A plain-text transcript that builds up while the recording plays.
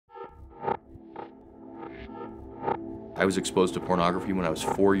I was exposed to pornography when I was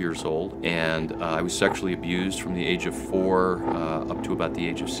 4 years old, and I was sexually abused from the age of 4 up to about the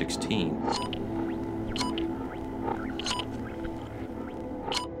age of 16.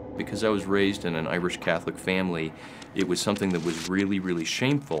 Because I was raised in an Irish Catholic family, it was something that was really, really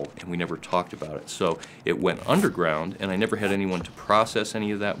shameful, and we never talked about it. So it went underground, and I never had anyone to process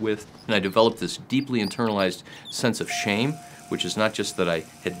any of that with. And I developed this deeply internalized sense of shame, which is not just that I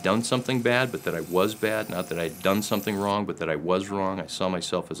had done something bad, but that I was bad, not that I had done something wrong, but that I was wrong. I saw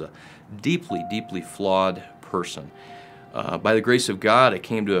myself as a deeply, deeply flawed person. By the grace of God, I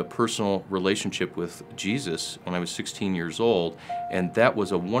came to a personal relationship with Jesus when I was 16 years old, and that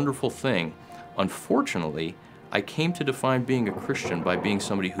was a wonderful thing. Unfortunately, I came to define being a Christian by being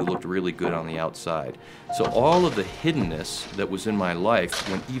somebody who looked really good on the outside. So all of the hiddenness that was in my life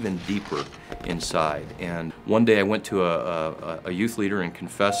went even deeper inside. And one day I went to a youth leader and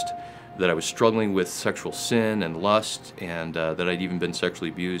confessed that I was struggling with sexual sin and lust, and that I'd even been sexually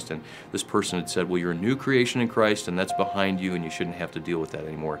abused. And this person had said, well, you're a new creation in Christ, and that's behind you, and you shouldn't have to deal with that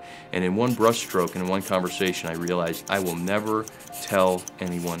anymore. And in one brushstroke, in one conversation, I realized I will never tell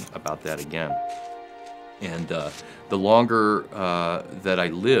anyone about that again. And the longer that I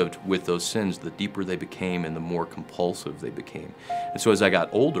lived with those sins, the deeper they became and the more compulsive they became. And so as I got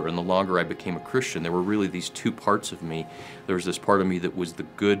older and the longer I became a Christian, there were really these two parts of me. There was this part of me that was the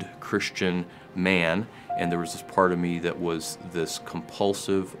good Christian man, and there was this part of me that was this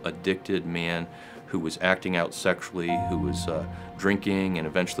compulsive, addicted man who was acting out sexually, who was drinking, and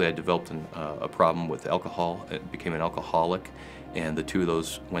eventually I developed a problem with alcohol. It became an alcoholic, and the two of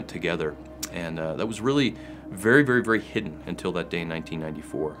those went together. And that was really very, very, very hidden until that day in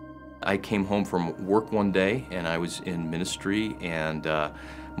 1994. I came home from work one day, and I was in ministry, and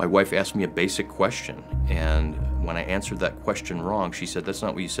my wife asked me a basic question. And when I answered that question wrong, she said, "That's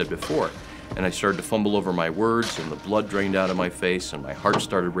not what you said before." And I started to fumble over my words, and the blood drained out of my face, and my heart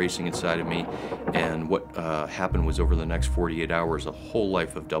started racing inside of me. And what happened was, over the next 48 hours, a whole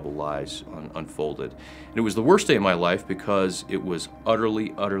life of double lies unfolded. And it was the worst day of my life because it was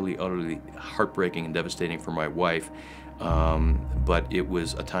utterly, utterly, utterly heartbreaking and devastating for my wife. But it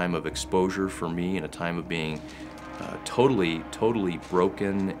was a time of exposure for me, and a time of being totally, totally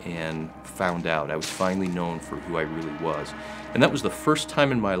broken and found out. I was finally known for who I really was. And that was the first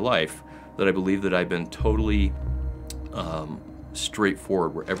time in my life that I believe that I've been totally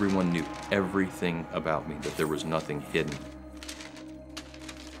straightforward, where everyone knew everything about me, that there was nothing hidden.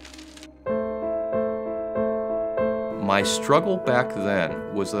 My struggle back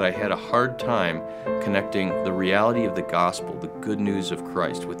then was that I had a hard time connecting the reality of the gospel, the good news of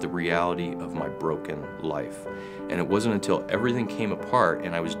Christ, with the reality of my broken life. And it wasn't until everything came apart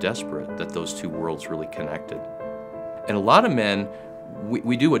and I was desperate that those two worlds really connected. And a lot of men,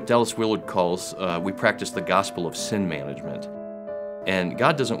 we do what Dallas Willard calls, we practice the gospel of sin management. And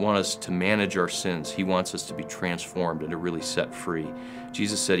God doesn't want us to manage our sins. He wants us to be transformed and to really set free.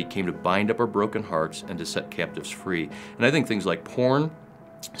 Jesus said He came to bind up our broken hearts and to set captives free. And I think things like porn,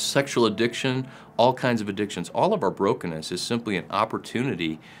 sexual addiction, all kinds of addictions, all of our brokenness is simply an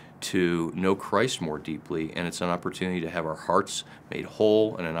opportunity to know Christ more deeply, and it's an opportunity to have our hearts made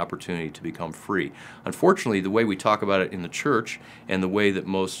whole and an opportunity to become free. Unfortunately, the way we talk about it in the church and the way that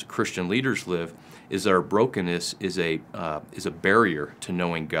most Christian leaders live is that our brokenness is a barrier to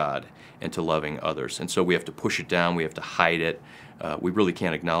knowing God and to loving others. And so we have to push it down, we have to hide it, we really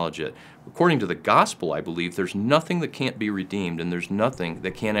can't acknowledge it. According to the gospel, I believe, there's nothing that can't be redeemed, and there's nothing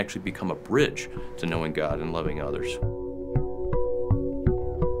that can't actually become a bridge to knowing God and loving others.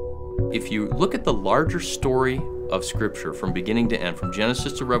 If you look at the larger story of Scripture from beginning to end, from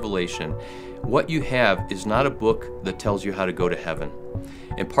Genesis to Revelation, what you have is not a book that tells you how to go to heaven.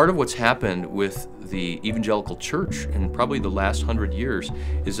 And part of what's happened with the evangelical church in probably the last 100 years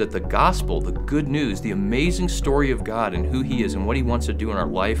is that the gospel, the good news, the amazing story of God and who He is and what He wants to do in our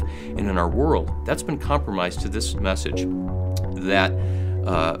life and in our world, that's been compromised to this message that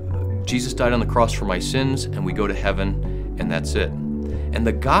Jesus died on the cross for my sins and we go to heaven and that's it. And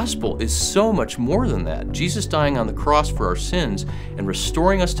the gospel is so much more than that. Jesus dying on the cross for our sins and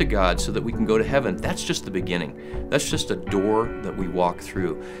restoring us to God so that we can go to heaven, that's just the beginning. That's just a door that we walk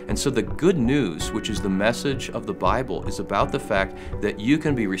through. And so the good news, which is the message of the Bible, is about the fact that you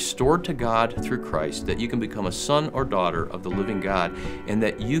can be restored to God through Christ, that you can become a son or daughter of the living God, and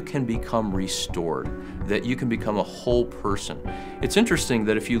that you can become restored, that you can become a whole person. It's interesting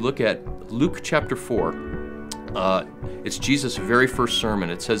that if you look at Luke chapter 4, it's Jesus' very first sermon.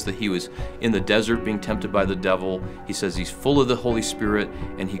 It says that He was in the desert being tempted by the devil. He says He's full of the Holy Spirit,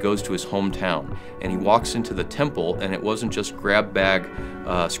 and He goes to His hometown. And He walks into the temple, and it wasn't just grab bag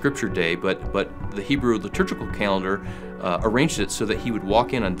scripture day, but the Hebrew liturgical calendar arranged it so that he would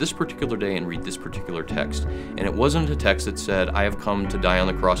walk in on this particular day and read this particular text. And it wasn't a text that said, I have come to die on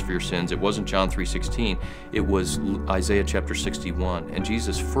the cross for your sins. It wasn't John 3:16. It was Isaiah chapter 61. And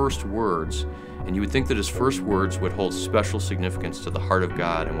Jesus' first words, and you would think that his first words would hold special significance to the heart of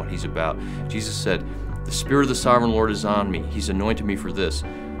God and what he's about. Jesus said, the Spirit of the Sovereign Lord is on me. He's anointed me for this.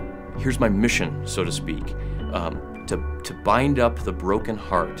 Here's my mission, so to speak, to bind up the broken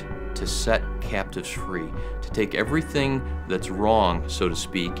heart, to set captives free, to take everything that's wrong, so to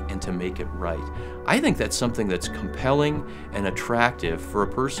speak, and to make it right. I think that's something that's compelling and attractive for a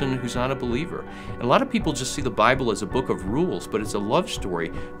person who's not a believer. And a lot of people just see the Bible as a book of rules, but it's a love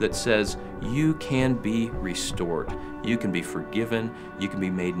story that says you can be restored. You can be forgiven. You can be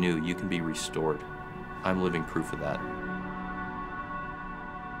made new. You can be restored. I'm living proof of that.